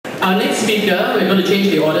Our next speaker, we're going to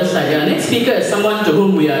change the order slightly. Our next speaker is someone to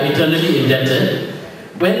whom we are eternally indebted.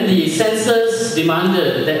 When the censors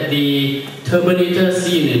demanded that the Terminator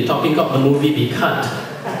scene in Talking Cock the movie be cut,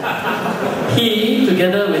 he,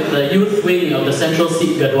 together with the youth wing of the Central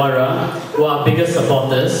Sikh Gurdwara, were our biggest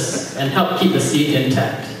supporters and helped keep the scene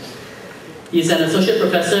intact. He's an associate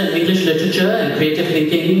professor in English literature and creative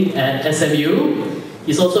thinking at SMU.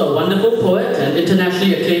 He's also a wonderful poet and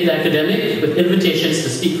internationally acclaimed academic with invitations to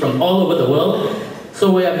speak from all over the world.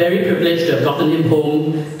 So we are very privileged to have gotten him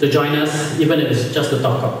home to join us, even if it's just a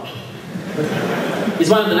talk cock. He's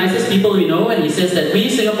one of the nicest people we know, and he says that we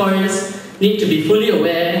Singaporeans need to be fully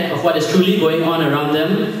aware of what is truly going on around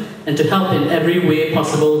them and to help in every way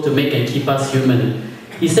possible to make and keep us human.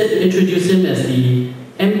 He said to introduce him as the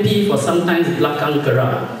MP for sometimes Belakang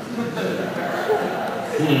Kera.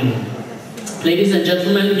 Ladies and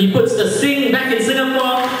gentlemen, he puts the Sing back in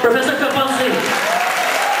Singapore, Professor Kirpal Singh.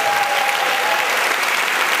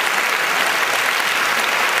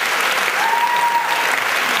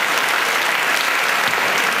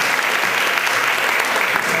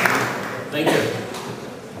 Thank you.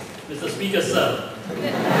 Mr. Speaker, sir.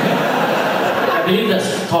 I believe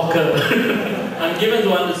that's talker. I'm given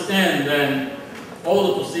to understand that all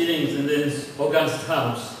the proceedings in this august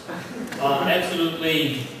house are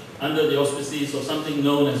absolutely under the auspices of something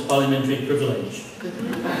known as parliamentary privilege. I'm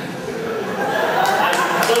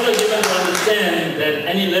further given to understand that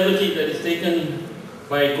any levity that is taken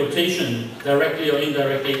by quotation, directly or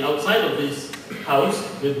indirectly, outside of this house,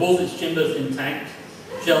 with both its chambers intact,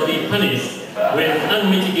 shall be punished with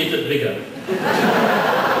unmitigated vigor.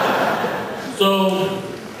 So,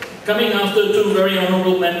 coming after two very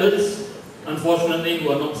honourable members, unfortunately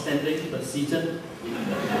who are not standing but seated,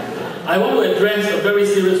 I want to address a very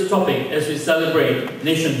serious topic as we celebrate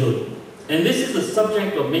nationhood. And this is the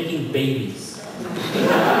subject of making babies.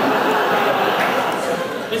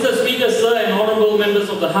 Mr. Speaker, sir, and honourable members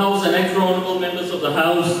of the House and extra honourable members of the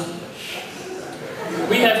House,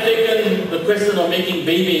 we have taken the question of making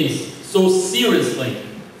babies so seriously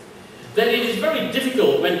that it is very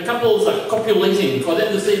difficult when couples are copulating for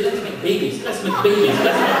them to say, let's make babies, let's make babies,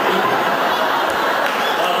 let's make babies.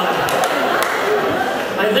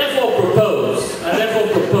 I therefore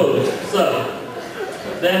propose, sir,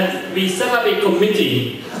 that we set up a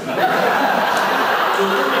committee to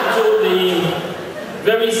look into the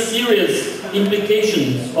very serious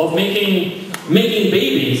implications of making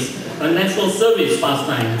babies a national service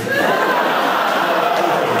pastime.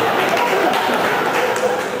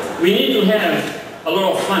 We need to have a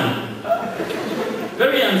lot of fun.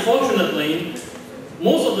 Very unfortunately,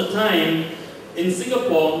 most of the time in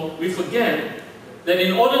Singapore, we forget that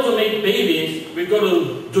in order to make babies, we've got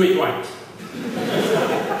to do it right.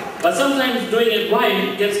 But sometimes doing it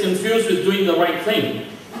right gets confused with doing the right thing.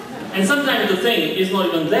 And sometimes the thing is not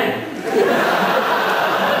even there. It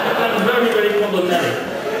becomes very, very problematic.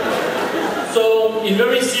 So, in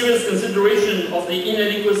very serious consideration of the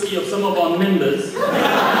inadequacy of some of our members,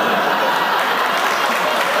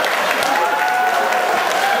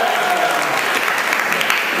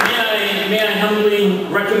 may I humbly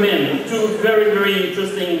recommend two very, very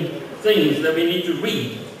interesting things that we need to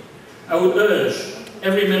read. I would urge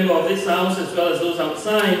every member of this House, as well as those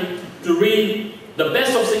outside, to read The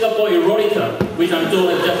Best of Singapore Erotica, which I'm told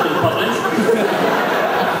has just been published,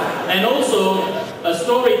 and also a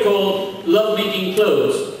story called Love Making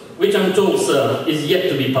Clothes, which I'm told, sir, is yet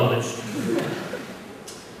to be published.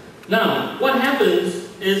 Now, what happens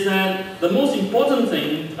is that the most important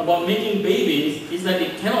thing about making babies is that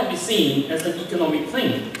it cannot be seen as an economic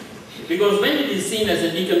thing. Because when it is seen as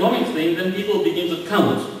an economic thing, then people begin to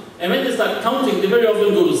count. And when they start counting, they very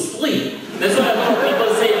often go to sleep. That's why a lot of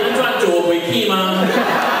people say, it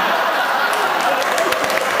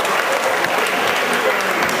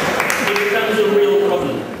becomes a real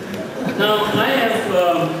problem. Now, I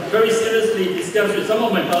have very seriously discussed with some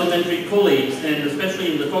of my parliamentary colleagues, and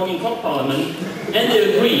especially in the Talking Cock Parliament, and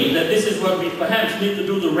they agree that this is what we perhaps need to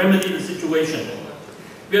do to remedy the situation.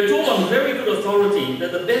 We are told on very good authority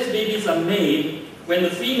that the best babies are made when the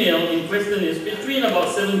female in question is between about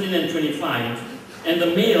 17 and 25, and the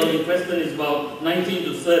male in question is about 19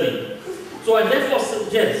 to 30. So I therefore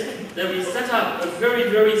suggest that we set up a very,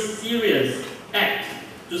 very serious act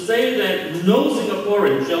to say that no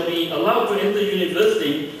Singaporean shall be allowed to enter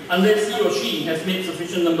university unless he or she has made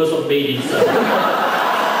sufficient numbers of babies.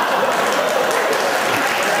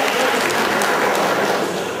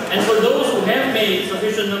 And for those who have made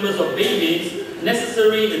sufficient numbers of babies,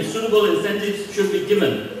 necessary and suitable incentives should be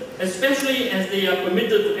given, especially as they are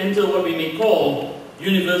permitted to enter what we may call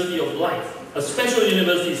University of Life. a special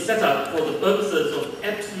university set up for the purposes of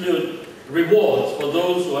absolute rewards for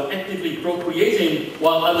those who are actively procreating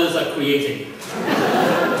while others are creating.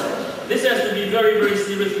 This has to be very, very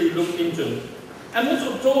seriously looked into. I'm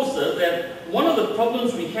also told, sir, that one of the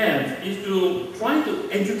problems we have is to try to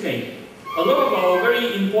educate a lot of our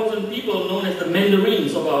very important people known as the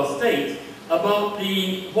mandarins of our state about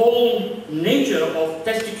the whole nature of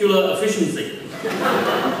testicular efficiency.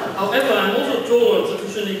 However, I'm also told on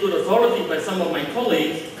sufficiently good authority by some of my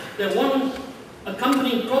colleagues that one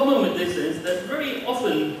accompanying problem with this is that very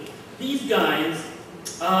often these guys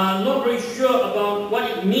are not very sure about what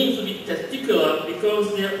it means to be testicular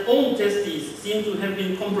because their own testes seem to have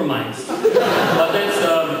been compromised. But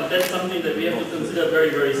that's something that we have to consider very,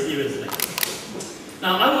 very seriously.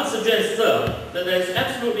 Now, I would suggest, sir, that there's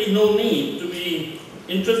absolutely no need to be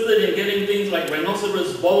interested in getting things like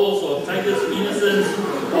rhinoceros balls or tiger's penises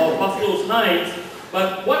or buffalo's hides,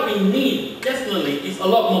 but what we need, definitely, is a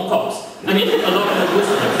lot more cocks. I mean, a lot more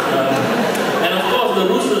roosters. And of course, the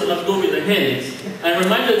roosters must go with the hens. I'm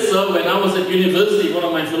reminded, sir, when I was at university, one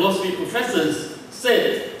of my philosophy professors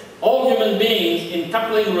said, all human beings in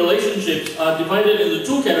coupling relationships are divided into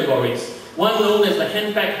two categories. One known as the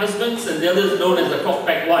hen-pack husbands and the other known as the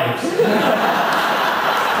cock-pack wives. Ladies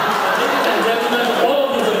and gentlemen, all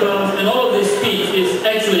of this applause and all of this speech is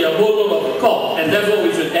actually a whole lot of cock, and therefore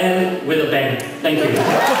we should end with a bang. Thank you.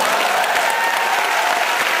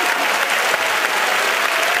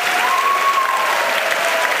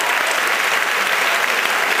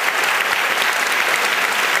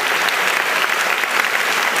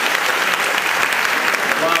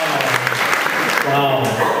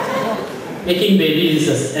 Making babies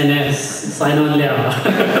is NS, sign on liao.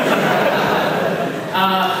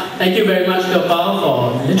 Thank you very much, Kirpal,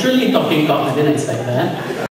 for literally talking cock. I didn't expect that.